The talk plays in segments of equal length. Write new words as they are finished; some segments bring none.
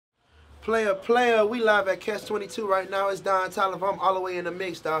Player, we live at Catch22 right now. It's Don Toliver. I'm all the way in the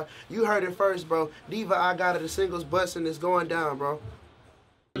mix, dog. You heard it first, bro. Diva, I got it. The singles busting is going down, bro.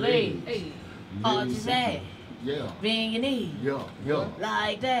 Hey, arches that. Yeah. Bend your knee. Yeah.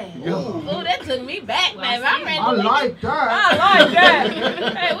 Like that. Yeah. Oh, that took me back, man. I like that. I like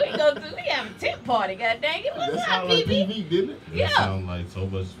that. Hey, we have a tent party, god dang it. What's That up, sound like BB? TV, didn't it? Yeah. That sound like so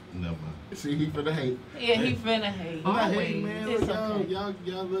much. Never mind. See, he finna hate. Yeah, he finna hate. I'm not Always. hating, man. It's Look, okay. y'all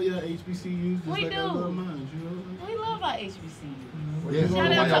love y'all HBCUs just We like I do. love mine, you know? We love our HBCU. Yeah.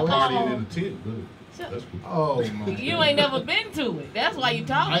 Shout out to Y'all all. partied in the tent, but that's cool. Oh, my You ain't never been to it. That's why you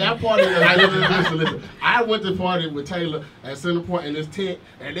talking. I partied. Listen. I went to party with Taylor at Center Point in this tent,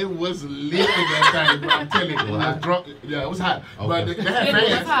 and it was lit in that thing. Bro. I'm telling you, I was drunk. Yeah, it was hot. Okay. But they had It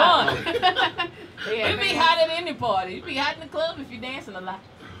was fans. fun. It be hot at any party. It be hot in the club if you're dancing a lot.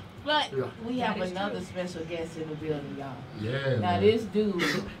 But Yeah. we have another special guest in the building, y'all. Yeah. Now man. this dude,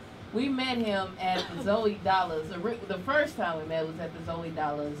 we met him at the Zoe Dollars. The first time we met was at the Zoe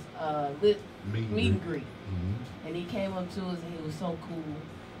Dollars meet and greet. And he came up to us and he was so cool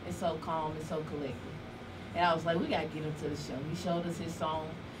and so calm and so collected. And I was like, we gotta get him to the show. He showed us his song,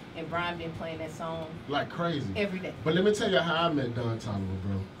 and Brian been playing that song Like crazy. every day. But let me tell you how I met Don Toliver,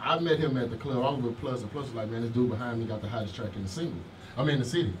 bro. I met him at the club. I was with Plus, and Plus was like, man, this dude behind me got the hottest track in the city.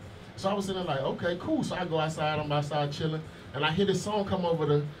 So I was sitting there like, okay, cool. So I go outside, I'm outside chilling, and I hear this song come over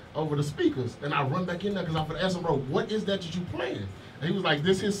the speakers, and I run back in there because I'm gonna ask him, bro, what is that you playing? And he was like,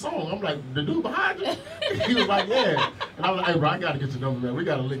 this his song. I'm like, the dude behind you? He was like, yeah. And I was like, hey, bro, I gotta get your number, man. We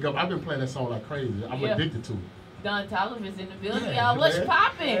gotta link up. I've been playing that song like crazy. I'm addicted to it. Don Toliver's in the building, Yeah, y'all. What's man.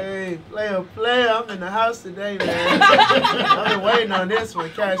 poppin'? Hey, player, I'm in the house today, man. I've been waiting on this one,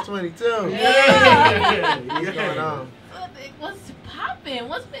 Catch22. Yeah. What's going on? What's poppin'?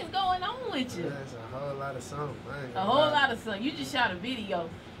 What's been going on with you? There's a whole lot of songs, man. A whole lot of stuff. You just shot a video,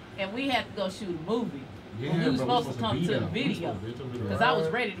 and we had to go shoot a movie. Yeah, When we was bro, supposed to come to the video, because I was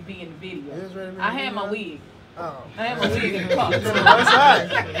ready to be in the video. You was ready to be I in the had my video? wig. Oh. I had my wig in the car. It's been a bus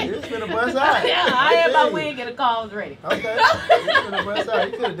ride. It's been a bus ride. Yeah, I had my wig in the car. I was ready. Okay. It's been a bus ride.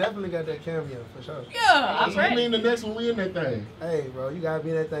 You could have definitely got that cameo for sure. Yeah, I was I ready. mean, the next one we in that thing. Hey, bro, you gotta be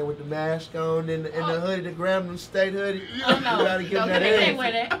in that thing with the mask on and the hoodie, the Graham State hoodie. Oh, no. You gotta get No, that he can't in.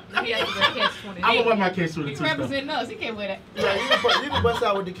 wear that. He has to wear Catch-22. I will wear my case with the He two stuff. representing us. He can't wear that. Yeah, you can bust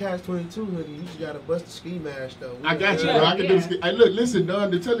out with the Catch22 hoodie. You just gotta bust the ski mask though. I got you, Yeah, bro. I can do yeah. this. Hey, look, listen, Don,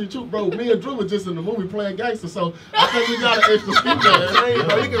 to tell you the truth, bro, me and Drew were just in the movie playing gangster, so I think we got an extra ski mask. Hey,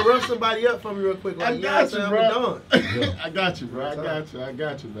 bro, you can rough somebody up for me real quick. Like, I got you, know what bro. I'm saying? I got you, bro. I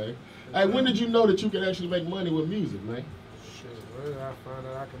got you, man. Hey, when did you know that you could actually make money with music, man? Shit, where did I find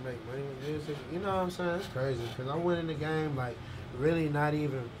out I can make money with music? You know what I'm saying? It's crazy because I went in the game like really not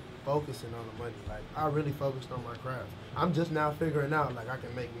even focusing on the money. Like I really focused on my craft. I'm just now figuring out like I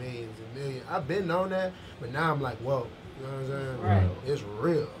can make millions and millions. I've been on that, but now I'm like, whoa, you know what I'm saying? Right. It's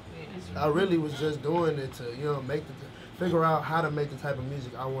real. I really was just doing it to, you know, figure out how to make the type of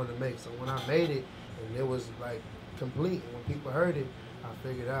music I wanted to make. So when I made it and it was like complete, and when people heard it, I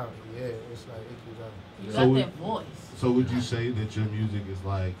figured out, yeah, it's like it can go. You So got we- that voice. So would you say that your music is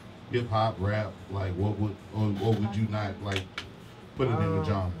like hip hop, rap? Like what would you not like put it in the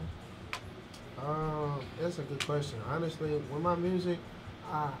genre? That's a good question. Honestly, with my music,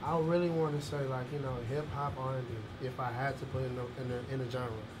 I really want to say like, you know, hip hop, R&B, if I had to put it in a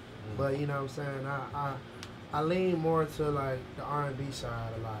genre. But you know what I'm saying, I lean more to like the R&B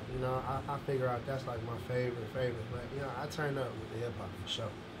side a lot. You know, I figure out that's like my favorite. But you know, I turn up with the hip hop for sure.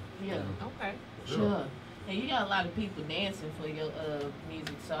 Yeah. Okay. Sure. And you got a lot of people dancing for your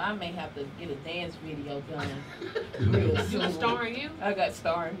music, so I may have to get a dance video done real soon. You starring you? I got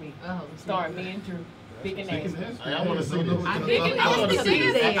starring me. Oh, Starring me and Drew. Big and nasty. Hey, I want to see this. I think it I want needs to to see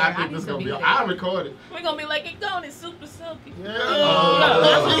be this. there. I I think need this to gonna be be. there. I record it. We're gonna be like, it going, it's super silky. Yeah.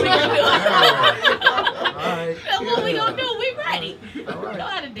 That's what we gonna do. All right. That's what we gonna do. We ready. All We right. know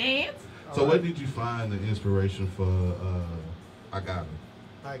how to dance. So where did you find the inspiration for I Got It?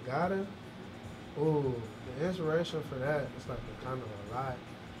 I got it. Ooh, the inspiration for that, it's like a kind of a lot.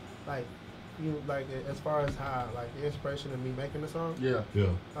 Like, you like as far as how like the inspiration of me making the song. Yeah. Yeah.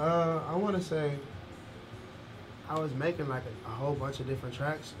 I want to say I was making like a whole bunch of different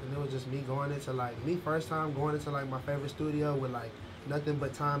tracks, and it was just me going into like first time going into like my favorite studio with like nothing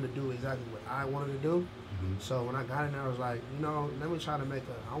but time to do exactly what I wanted to do. So when I got in there, I was like, you know, let me try to make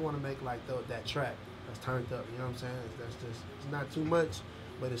I want to make like that track that's turned up. You know what I'm saying? That's just it's not too much,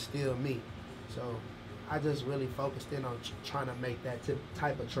 but it's still me. So I just really focused in on trying to make that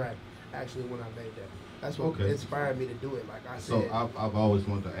type of track. Actually, when I made that, that's what inspired me to do it. Like I said. So I've always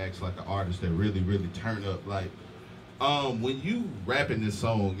wanted to ask like an artist that really turn up. Like When you rapping this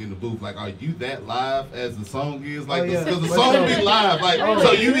song in the booth, like, are you that live as the song is? Like, yeah. because the song be live. Like,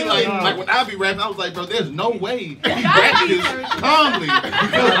 so you be like when I be rapping, I was like, bro, there's no way he rap this calmly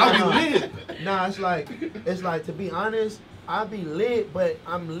because I be lit. Nah, it's like to be honest, I be lit, but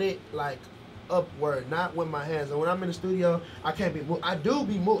I'm lit like upward, not with my hands. And when I'm in the studio, I can't be. I do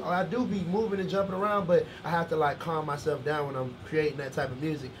be moving and jumping around, but I have to like calm myself down when I'm creating that type of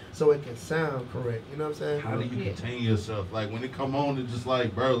music so it can sound correct. You know what I'm saying? How do you contain yourself? Like when it come on, it's just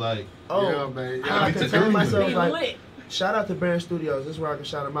like, bro, like, yeah, man. How I contain myself, like. Shout out to Baron Studios. This is where I can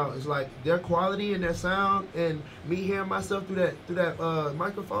shout them out. It's like their quality and their sound, and me hearing myself through that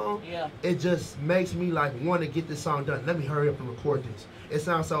microphone. Yeah. It just makes me like want to get this song done. Let me hurry up and record this. It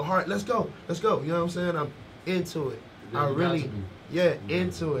sounds so hard. Let's go. You know what I'm saying? I'm into it. Yeah, I really,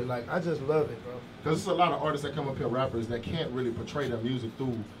 into it. Like I just love it, bro. Because there's a lot of artists that come up here, rappers that can't really portray their music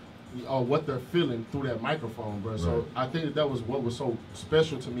through. Or what they're feeling through that microphone, bro. Right. So I think that was what was so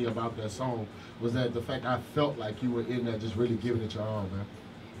special to me about that song, was that the fact I felt like you were in there just really giving it your all, man.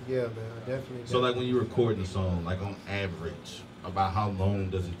 Yeah, man, I definitely. So like when you record the song, like on average, about how long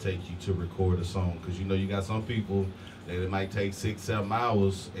does it take you to record a song? Because you know you got some people that it might take 6-7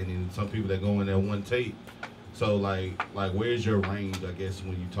 hours, and then some people that go in there one take. So like where's your range, I guess,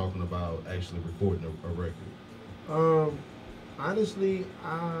 when you're talking about actually recording a record? Honestly,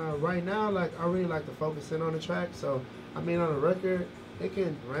 right now, like I really like to focus in on the track. So, I mean, on a record, it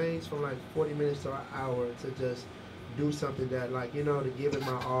can range from like 40 minutes to an hour to just do something that, like, you know, to give it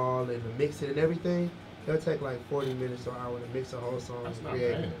my all and to mix it and everything. It'll take like 40 minutes to an hour to mix a whole song and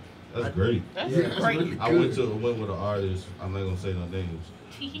create it. That's great. That's great. Really I went with an artist. I'm not gonna say no names,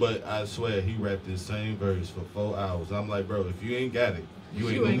 but I swear he rapped this same verse for 4 hours. I'm like, bro, if you ain't got it, you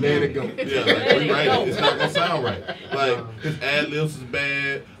ain't gonna let it go. Yeah, like rewrite it. It's not gonna sound right. Like his ad libs is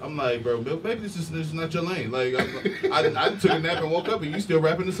bad. I'm like, bro, maybe this is not your lane. Like I took a nap and woke up and you still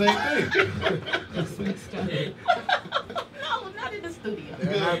rapping the same thing. No, not in the studio.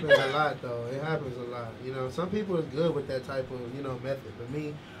 It happens a lot, though. It happens a lot. You know, some people is good with that type of, you know, method. But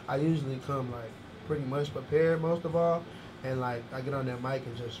me, I usually come like pretty much prepared most of all, and like I get on that mic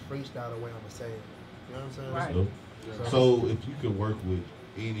and just freestyle the way I'm gonna say it. You know what I'm saying? Right. So if you could work with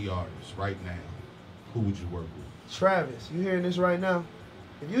any artist right now, who would you work with? Travis, you hearing this right now?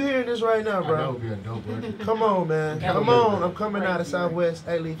 If you hearing this right now, bro, that would be a dope record. come on, man. Come on. I'm coming out of Southwest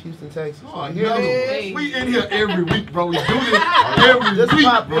A-Leaf, Houston, Texas. Oh, You hear no. this? We in here every week, bro. We do this every Just week,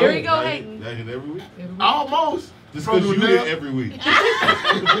 pop bro. Here we go, hating. That hit every week? Almost. Just because you hit every week.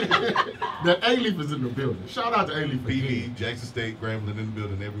 The A-Leaf is in the building. Shout out to A-Leaf. PD, Jackson State, Grambling in the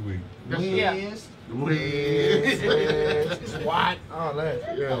building every week. SWAT, all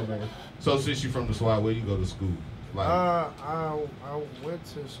that. Yeah, man. So since you're from the SWAT, where you go to school? Like, I went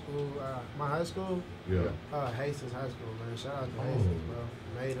to school, my high school. yeah. Hastings High School, man. Shout out to Hastings, bro.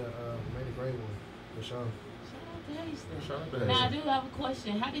 Made a great one for sure. Shout out to Hastings. Now I do have a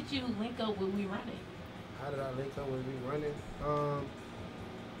question. How did you link up with WeRunIt? How did I link up with WeRunIt?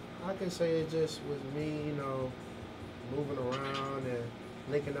 I can say it just was me, you know, moving around and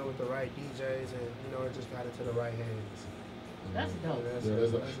linking up with the right DJs, and you know, it just got into the right hands. That's dope.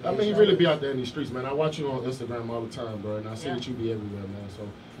 I mean, you really be out there in these streets, man. I watch you on Instagram all the time, bro, and I see that you be everywhere, man. So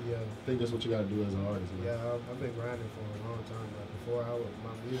yeah, I think that's what you got to do as an artist, man. Yeah, I've been grinding for a long time. Like before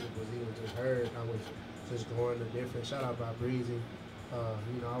my music was even just heard, I was just going to different. Shout out by Breezy.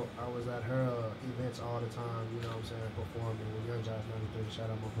 You know, I was at her events all the time. You know what I'm saying, performing with Young Josh 93.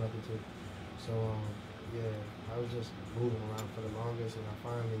 Shout out my brother too. So yeah, I was just moving around for the longest, and I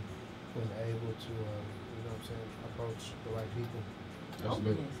finally was able to, you know what I'm saying, approach the right people.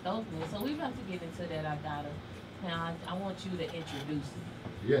 Dopeness. So we about to get into that. I gotta. Now I want you to introduce it.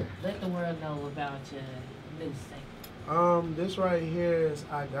 Yeah. Let the world know about your new single. This right here is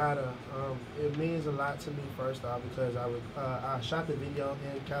I Gotta. It means a lot to me first off because I shot the video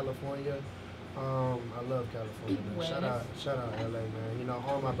in California. I love California, man. Shout out LA, man. You know,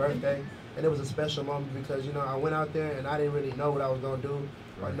 on my birthday, and it was a special moment because you know I went out there and I didn't really know what I was gonna do.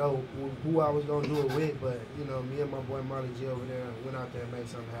 I know who I was gonna do it with, but you know, me and my boy Marley G over there went out there and made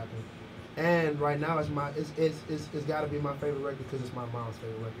something happen. And right now it's got to be my favorite record because it's my mom's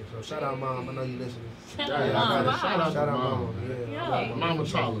favorite record. So shout out mom, I know you listening. Shout out mom. Yeah. Mama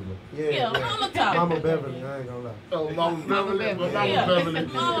Toliver. Yeah, Mama Toliver. Mama Beverly, I ain't gonna lie. Oh, Mama Beverly.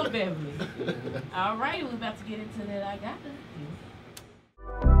 Mama Beverly. All right, we're about to get into that. I got it.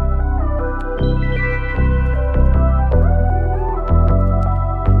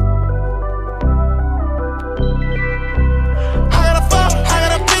 I got a phone, I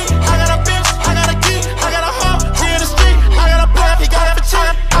got a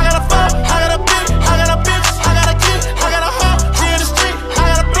bitch, I got a kid, I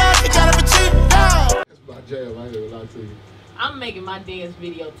I'm making my dance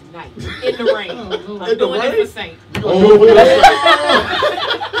video tonight in the rain. I'm doing it for Saint.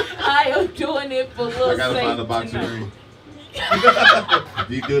 I am doing it for Lil I gotta Saint find a boxing tonight. ring.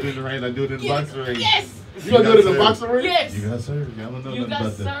 You do it in the rain, I do it in the boxing ring. Yes. You gonna do it in the boxing ring? Yes. You gotta serve. Y'all don't know You nothing got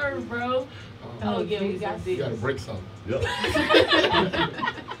about that. served, bro. Oh yeah, we got You this. gotta break something. Yep.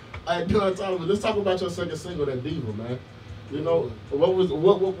 Hey, Toliver, let's talk about your second single, that Diva, man. You know, what was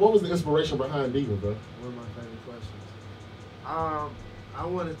the inspiration behind Diva, bro? One of my favorite questions. I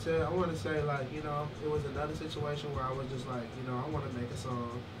want to say, like, you know, it was another situation where I was just like, you know, I want to make a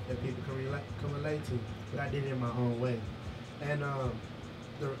song that people can relate to, but I did it in my own way. And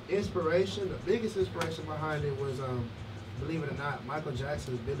the biggest inspiration behind it was, believe it or not, Michael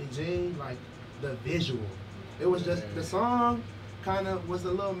Jackson's Billie Jean, like the visual. It was just, the song kind of was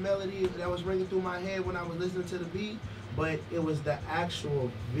a little melody that was ringing through my head when I was listening to the beat, but it was the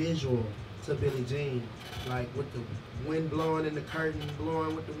actual visual to Billie Jean, like with the wind blowing and the curtain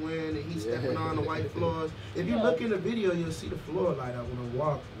blowing with the wind and he's stepping on the white floors. If you look in the video, you'll see the floor light up when I'm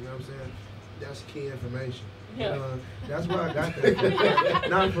walking, you know what I'm saying? That's key information. Yeah. That's where I got that.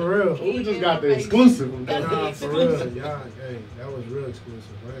 Not for real. We just got the exclusive. Nah, for real. Y'all, hey, that was real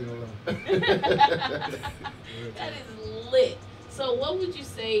exclusive. I ain't gonna lie. That is lit. So what would you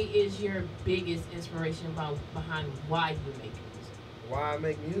say is your biggest inspiration behind why you make music? Why I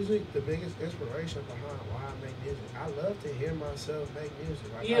make music? The biggest inspiration behind why I make music. I love to hear myself make music.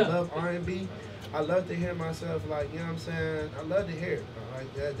 Like, Yeah. I love R&B. I love to hear myself, like, you know what I'm saying? I love to hear it.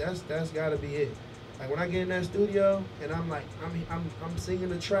 Like that's gotta be it. Like when I get in that studio and I'm like, I'm singing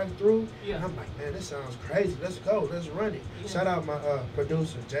the track through, Yeah. I'm like, man, this sounds crazy. Let's go, let's run it. Yeah. Shout out my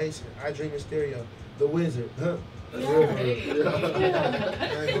producer, Jason, I Dream in Stereo, the Wizard. Huh? That's Yeah. real for real. Yeah.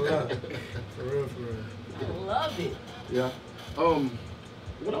 I ain't gonna lie. For real, for real. I love it. Yeah.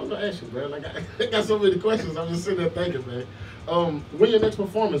 What I was gonna ask you, man? Like I got so many questions. I'm just sitting there thinking, man. When your next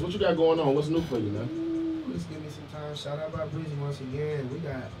performance? What you got going on? What's new for you, man? Ooh, let's give me some time. Shout out by Breezy once again. We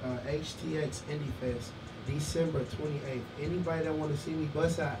got HTX Indie Fest, December 28th. Anybody that want to see me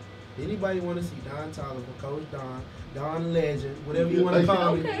bust out, anybody want to see Don Toliver, Coach Don Legend, whatever you want to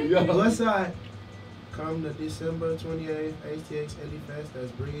call me, Yeah. bust out. Come to December 28th, HTX Indie Fest. That's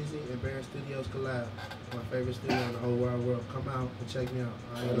Breezy and Bear Studios collab. My favorite studio in the whole wide world. Come out and check me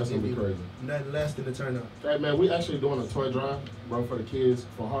out. That's gonna be crazy. Nothing less than a turn up. Hey man, we actually doing a toy drive, bro, for the kids,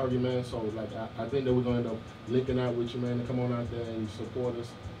 for Harvey, man. So like, I think that we're gonna end up linking out with you, man, to come on out there and support us,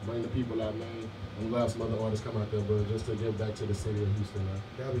 bring the people out, man. I'm glad some other artists come out there, bro, just to give back to the city of Houston, man.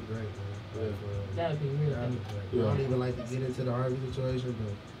 That'd be great, man. Yeah. That would be real. That'd be great. I don't even like to get into the Harvey situation,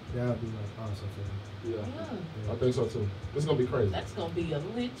 but that would be like awesome for me. Yeah. Yeah. I think so too. It's gonna be crazy. That's gonna be a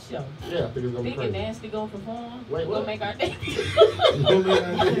lit show. Yeah, I think it's gonna be Big and crazy. Nasty gonna perform. Wait, We'll what? make our debut.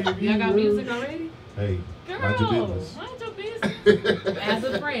 Y'all got music already? Hey, Girl, mind your business. mind your business. As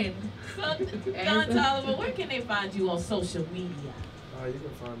a friend. So, Don Toliver, where can they find you on social media? You can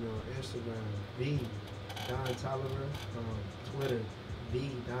find me on Instagram, B Don Toliver, Twitter,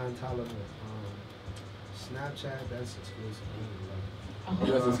 B Don Toliver, Snapchat, that's exclusive.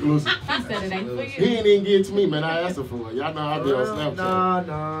 That's exclusive. He said it ain't for He you. ain't even get to me, man. I asked him for it. Y'all know I'll be on Snapchat.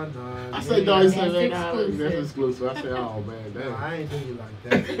 No. I say no, he said, man, That's nah, exclusive. that's exclusive. I say, oh man, No, damn. I ain't do you like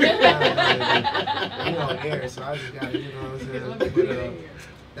that. You on air, so I just got, you know what I'm saying? But,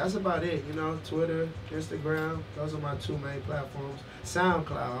 that's about it, you know, Twitter, Instagram, those are my two main platforms.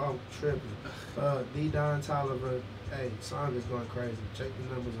 SoundCloud, I'm tripping. The Don Toliver, hey, song is going crazy. Check the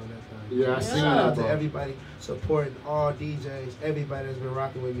numbers on that thing. Yeah, I seen Shout that, out to bro. everybody supporting, all DJs, everybody that's been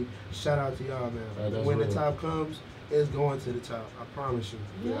rocking with me. Shout out to y'all, man. That's When real. the top comes, it's going to the top. I promise you.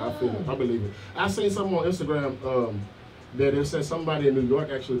 Yeah, I feel it. I believe it. I seen something on Instagram that it said somebody in New York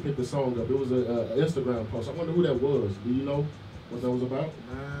actually picked the song up. It was an Instagram post. I wonder who that was. Do you know what that was about?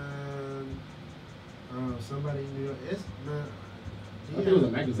 Somebody in New York. It's man. I think it was a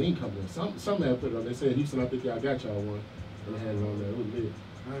magazine company. Something had put it up. They said, Houston, I think y'all got y'all one. And they had it on there. It was lit.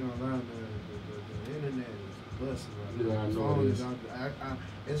 I ain't gonna lie, man. The internet is busting right now. Yeah, I know Phone it is. out there.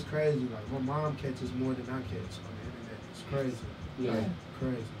 It's crazy. Like my mom catches more than I catch on the internet. It's crazy. Yeah. Like,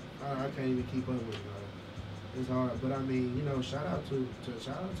 crazy. I can't even keep up with it. Like, it's hard. But I mean, you know, shout out to them.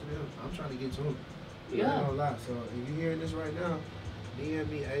 I'm trying to get to them. I ain't gonna lie. So if you're hearing this right now, DM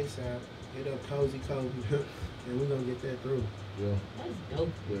me ASAP. Hit up Cozy, and we're gonna get that through. Yeah. That's dope.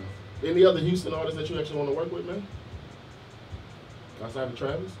 Yeah. Any other Houston artists that you actually want to work with, man? Outside of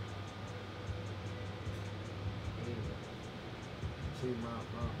Travis? See, my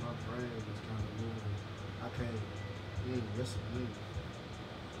brain is kind of moving. I can't. Listen.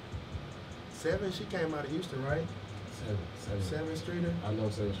 7, she came out of Houston, right? 7 7 Streeter. I know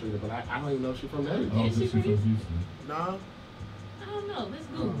 7 Streeter, but I don't even know if she's from there. Oh, Is she she's from from Houston. No. don't know. Let's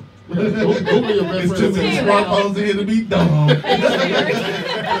Google. Google your best It's too friend. many smartphones in here to be dumb. We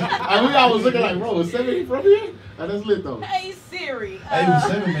always looking like, bro, is 7 from here? That's lit though. Hey Siri. Hey, but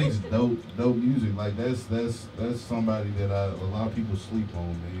Seven makes dope music. Like that's somebody that a lot of people sleep on,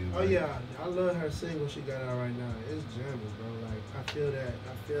 man. Oh yeah, I love her single she got out right now. It's jamming, bro. Like I feel that.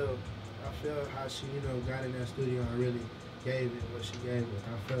 I feel how she, got in that studio and really gave it what she gave it. I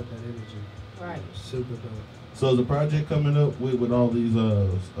felt that energy. Right. Super dope. So is the project coming up with all these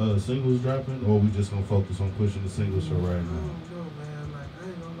singles dropping, or we just gonna focus on pushing the singles for right I now? don't know, man. Like I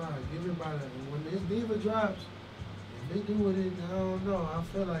ain't gonna lie. Give it about when this Diva drops. If they do with it, I don't know. I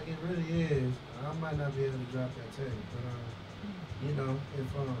feel like it really is. I might not be able to drop that tape, but if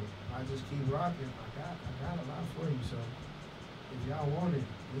I just keep rocking, I got a lot for you. So if y'all want it,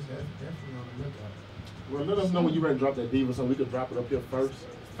 it's definitely on the lookout. Well, let us know when you ready to drop that Diva so we can drop it up here first.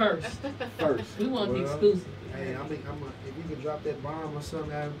 First. We want the exclusive. Hey, if you can drop that bomb or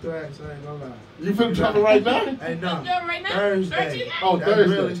something out of tracks, I ain't gonna lie. You finna drop it right now? Hey, no. Drop it right now? Thursday. Oh, That's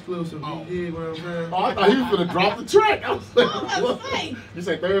Thursday. real exclusive. You dig what I'm saying? Oh, I thought he was finna drop the track. I was like, what? You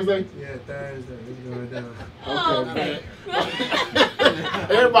say Thursday? Yeah, Thursday. It's going down. Okay.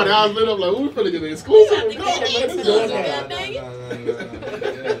 Everybody else lit up like, we finna get an exclusive. We got to get It's going exclusive.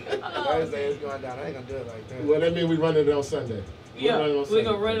 down. Thursday is going down. I ain't gonna do it like that. Well, that means we running it on Sunday. Yeah, we're going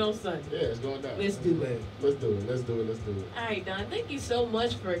to run it on Sunday. Yeah, it's going down. Let's do it. Let's do it. All right, Don, thank you so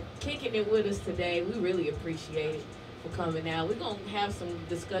much for kicking it with us today. We really appreciate it for coming out. We're going to have some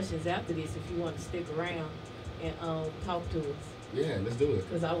discussions after this if you want to stick around and talk to us. Yeah, let's do it.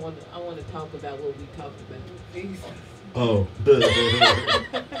 Because I want to talk about what we talked about. Oh.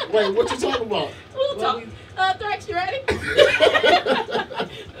 Wait, what you talking about? We'll talk. Thrax, you ready?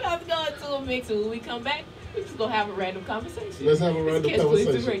 Let's go into a mix, and when we come back, we're just going to have a random conversation. Let's have a random Catch22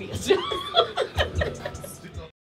 conversation. Radio Show.